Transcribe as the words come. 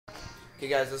Okay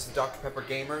guys, this is Dr. Pepper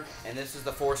Gamer, and this is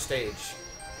the 4th stage,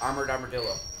 Armored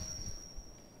Armadillo.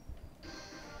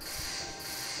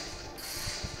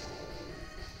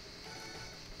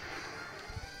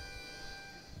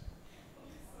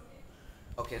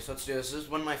 Okay, so let's do this. This is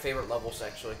one of my favorite levels,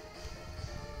 actually.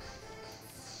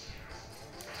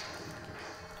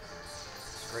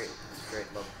 It's great. It's a great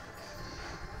level.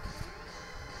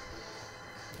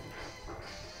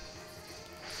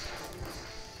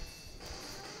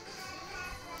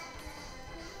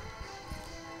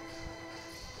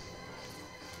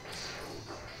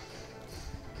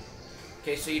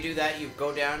 Okay, so you do that, you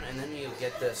go down, and then you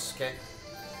get this, okay?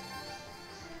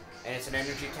 And it's an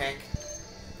energy tank.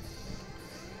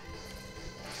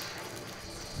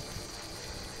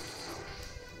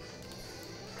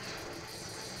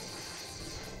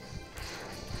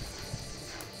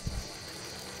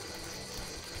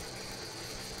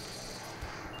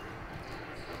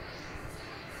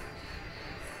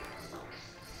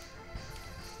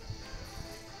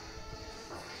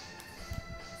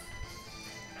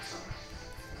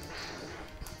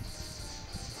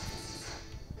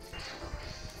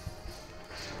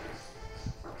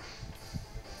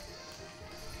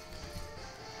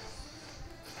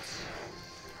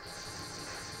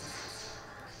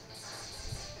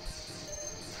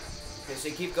 Okay, so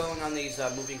you keep going on these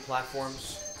moving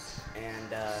platforms,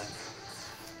 and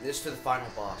this to the final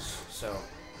boss, so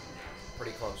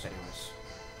pretty close anyways.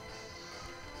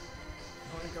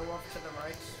 You want to go off to the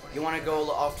right? You want to go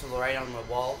off to the right on the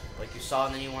wall, like you saw,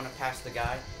 and then you want to pass the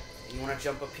guy, and you want to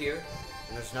jump up here,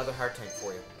 and there's another hard tank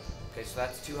for you. Okay, so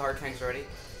that's 2 hard tanks already,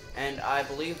 and I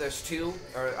believe there's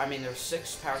there's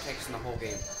 6 power tanks in the whole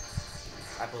game.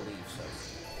 I believe so.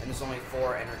 And there's only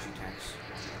 4 energy tanks.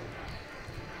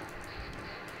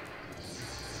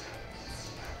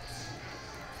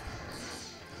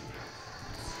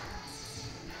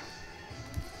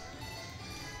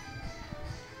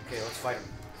 Okay, let's fight him.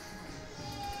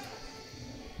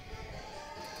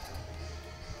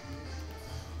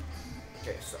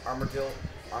 Okay, so Armored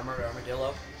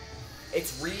Armadillo.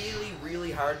 It's really,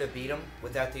 really hard to beat him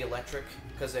without the electric,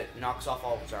 because it knocks off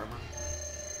all of his armor.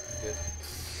 Good.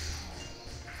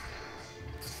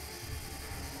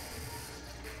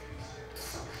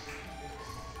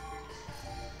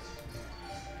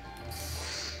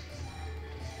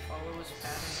 Follow his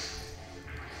pattern.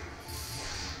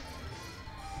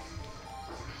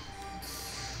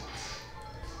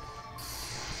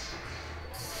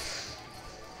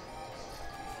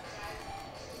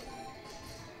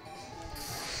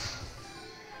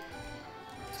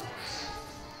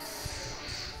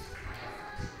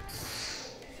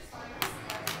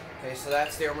 Okay, so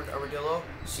that's the Armadillo.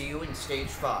 See you in stage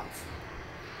 5.